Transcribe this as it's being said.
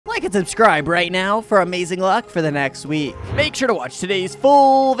like and subscribe right now for amazing luck for the next week. Make sure to watch today's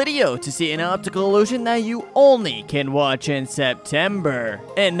full video to see an optical illusion that you only can watch in September.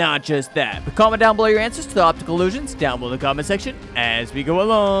 And not just that, but comment down below your answers to the optical illusions down below in the comment section as we go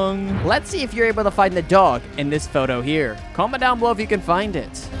along. Let's see if you're able to find the dog in this photo here. Comment down below if you can find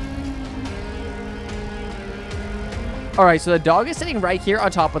it. Alright, so the dog is sitting right here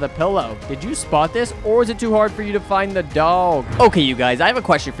on top of the pillow. Did you spot this, or is it too hard for you to find the dog? Okay, you guys, I have a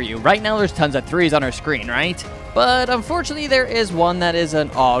question for you. Right now, there's tons of 3s on our screen, right? But unfortunately, there is one that is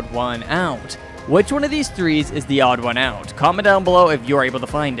an odd one out. Which one of these 3s is the odd one out? Comment down below if you're able to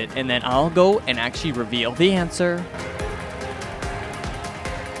find it, and then I'll go and actually reveal the answer.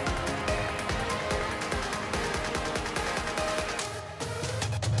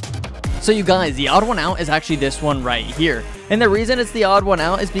 So you guys, the odd one out is actually this one right here. And the reason it's the odd one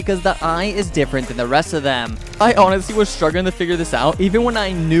out is because the eye is different than the rest of them. I honestly was struggling to figure this out even when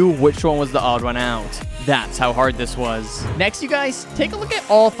I knew which one was the odd one out. That's how hard this was. Next, you guys, take a look at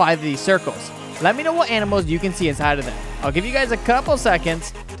all 5 of these circles. Let me know what animals you can see inside of them. I'll give you guys a couple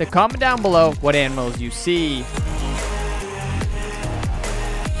seconds to comment down below what animals you see.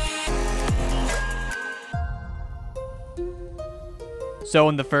 So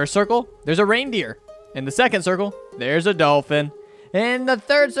in the first circle, there's a reindeer. In the second circle, there's a dolphin. In the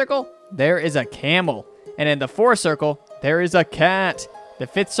third circle, there is a camel. And in the fourth circle, there is a cat. The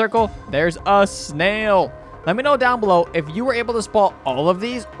fifth circle, there's a snail. Let me know down below if you were able to spot all of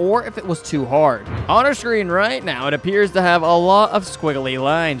these or if it was too hard. On our screen right now, it appears to have a lot of squiggly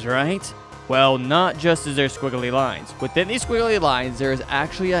lines, right? Well, not just is there squiggly lines. Within these squiggly lines, there is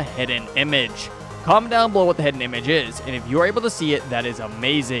actually a hidden image. Comment down below what the hidden image is, and if you're able to see it, that is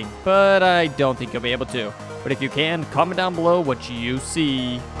amazing. But I don't think you'll be able to. But if you can, comment down below what you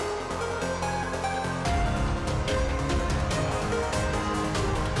see.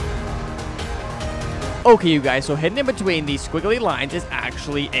 Okay, you guys, so hidden in between these squiggly lines is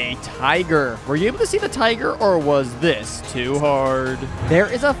actually a tiger. Were you able to see the tiger, or was this too hard?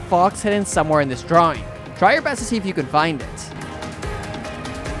 There is a fox hidden somewhere in this drawing. Try your best to see if you can find it.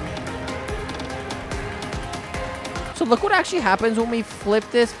 So look what actually happens when we flip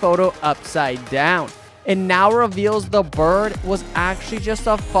this photo upside down. It now reveals the bird was actually just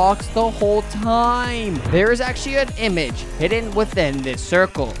a fox the whole time. There is actually an image hidden within this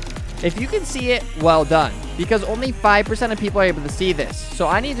circle. If you can see it, well done, because only 5% of people are able to see this. So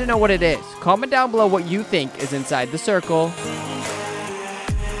I need to know what it is. Comment down below what you think is inside the circle.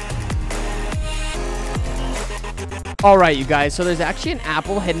 Alright, you guys, so there's actually an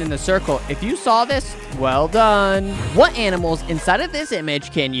apple hidden in the circle. If you saw this, well done. What animals inside of this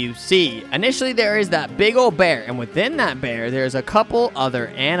image can you see? Initially, there is that big old bear, and within that bear, there's a couple other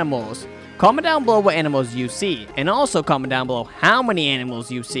animals. Comment down below what animals you see, and also comment down below how many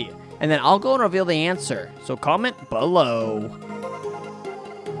animals you see. And then I'll go and reveal the answer, so comment below.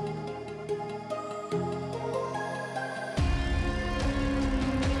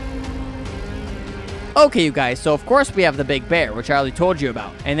 Okay, you guys, so of course we have the big bear, which I already told you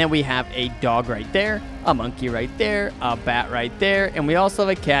about. And then we have a dog right there, a monkey right there, a bat right there, and we also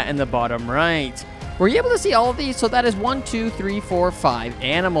have a cat in the bottom right. Were you able to see all of these? So that is 1, 2, 3, 4, 5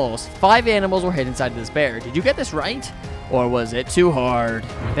 animals. 5 animals were hidden inside this bear. Did you get this right? Or was it too hard?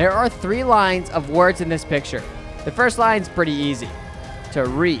 There are 3 lines of words in this picture. The first line's pretty easy to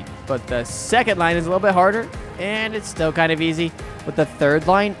read, but the second line is a little bit harder, and it's still kind of easy, but the third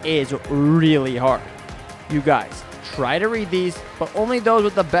line is really hard. You guys, try to read these, but only those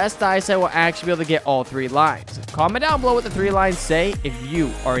with the best eyesight will actually be able to get all 3 lines. Comment down below what the 3 lines say if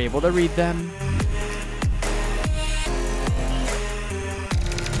you are able to read them.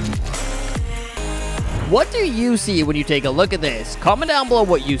 What do you see when you take a look at this? Comment down below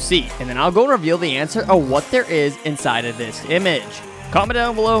what you see, and then I'll go and reveal the answer of what there is inside of this image. Comment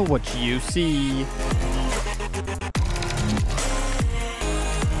down below what you see.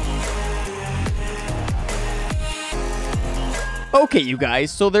 Okay, you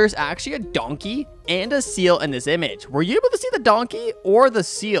guys, so there's actually a donkey and a seal in this image. Were you able to see the donkey or the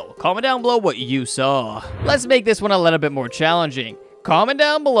seal? Comment down below what you saw. Let's make this one a little bit more challenging. Comment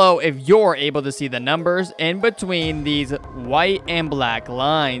down below if you're able to see the numbers in between these white and black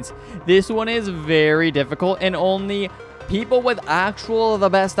lines. This one is very difficult, and only people with the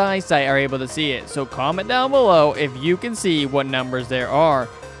best eyesight are able to see it. So comment down below if you can see what numbers there are.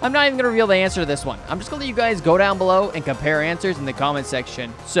 I'm not even going to reveal the answer to this one. I'm just going to let you guys go down below and compare answers in the comment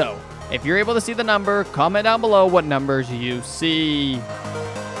section. So, if you're able to see the number, comment down below what numbers you see.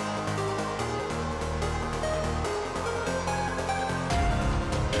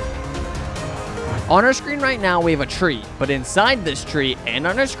 On our screen right now, we have a tree, but inside this tree and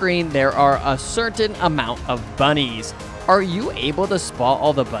on our screen, there are a certain amount of bunnies. Are you able to spot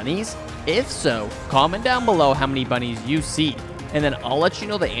all the bunnies? If so, comment down below how many bunnies you see, and then I'll let you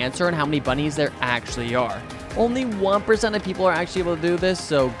know the answer and how many bunnies there actually are. Only 1% of people are actually able to do this,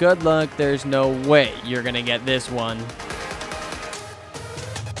 so good luck. There's no way you're gonna get this one.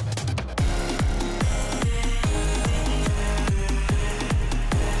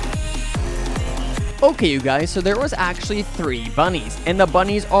 Okay, you guys, so there was actually 3 bunnies, and the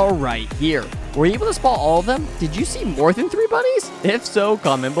bunnies are right here. Were you able to spot all of them? Did you see more than 3 bunnies? If so,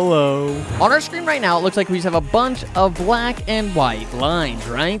 comment below. On our screen right now, it looks like we just have a bunch of black and white lines,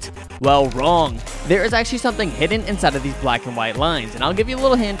 right? Well, wrong. There is actually something hidden inside of these black and white lines, and I'll give you a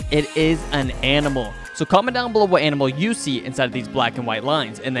little hint. It is an animal. So comment down below what animal you see inside of these black and white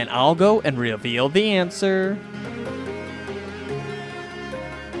lines, and then I'll go and reveal the answer.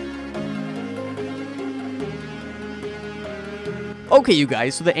 Okay, you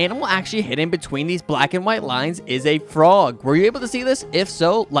guys, so the animal actually hidden between these black and white lines is a frog. Were you able to see this? If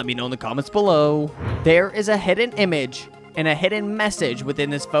so, let me know in the comments below. There is a hidden image and a hidden message within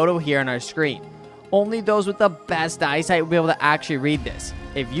this photo here on our screen. Only those with the best eyesight will be able to actually read this.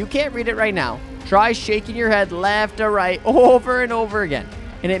 If you can't read it right now, try shaking your head left or right over and over again,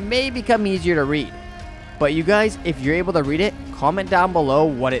 and it may become easier to read. But you guys, if you're able to read it, comment down below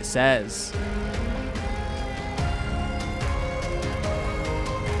what it says.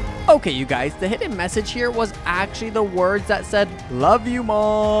 Okay, you guys, the hidden message here was actually the words that said, "Love you,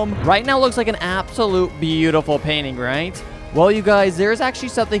 Mom." Right now looks like an absolute beautiful painting, right? Well, you guys, there's actually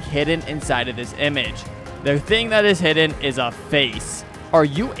something hidden inside of this image. The thing that is hidden is a face. Are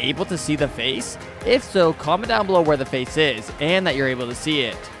you able to see the face? If so, comment down below where the face is and that you're able to see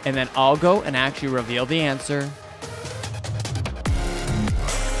it. And then I'll go and actually reveal the answer.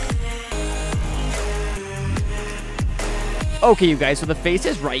 Okay, you guys, so the face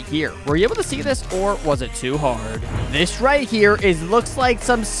is right here. Were you able to see this, or was it too hard? This right here looks like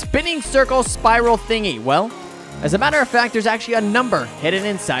some spinning circle spiral thingy. Well, as a matter of fact, there's actually a number hidden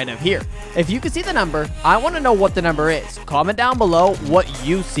inside of here. If you can see the number, I want to know what the number is. Comment down below what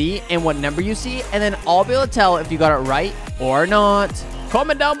you see and what number you see, and then I'll be able to tell if you got it right or not.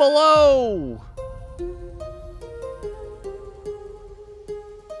 Comment down below.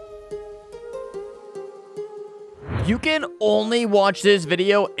 You can only watch this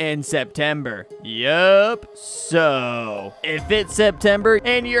video in September. Yup. So, if it's September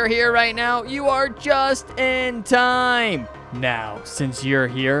and you're here right now, you are just in time. Now, since you're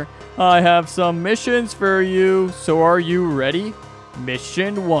here, I have some missions for you. So are you ready?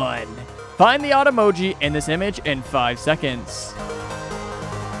 Mission 1. Find the odd emoji in this image in 5 seconds.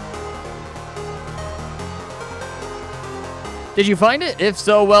 Did you find it? If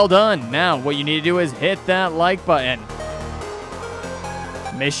so, well done. Now, what you need to do is hit that like button.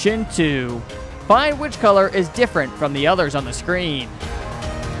 Mission 2. Find which color is different from the others on the screen.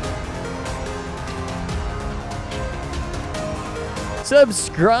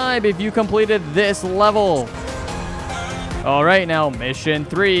 Subscribe if you completed this level. Alright, now Mission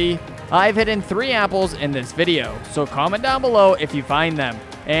 3. I've hidden 3 apples in this video, so comment down below if you find them.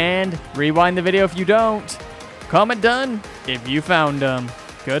 And rewind the video if you don't. Comment done if you found them.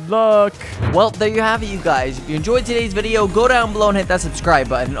 Good luck. Well, there you have it, you guys. If you enjoyed today's video, go down below and hit that subscribe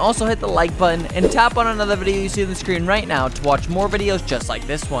button. And also hit the like button and tap on another video you see on the screen right now to watch more videos just like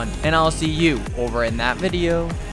this one. And I'll see you over in that video.